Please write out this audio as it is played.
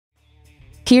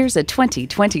Here's a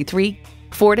 2023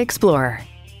 Ford Explorer.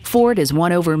 Ford has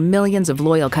won over millions of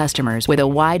loyal customers with a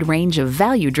wide range of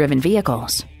value-driven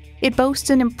vehicles. It boasts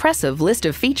an impressive list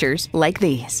of features like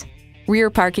these: rear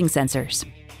parking sensors,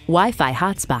 Wi-Fi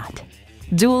hotspot,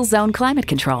 dual-zone climate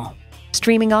control,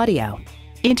 streaming audio,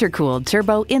 intercooled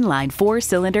turbo inline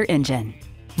 4-cylinder engine,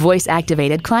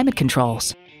 voice-activated climate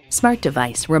controls, smart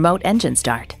device remote engine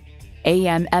start,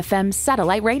 AM/FM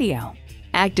satellite radio,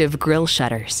 active grille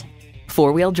shutters,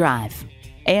 4-wheel drive,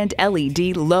 and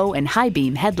LED low and high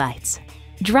beam headlights.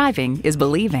 Driving is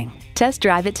believing. Test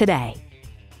drive it today.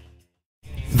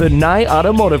 The Nye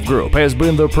Automotive Group has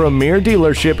been the premier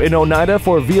dealership in Oneida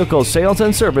for vehicle sales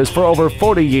and service for over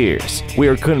 40 years. We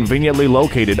are conveniently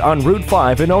located on Route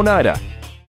 5 in Oneida.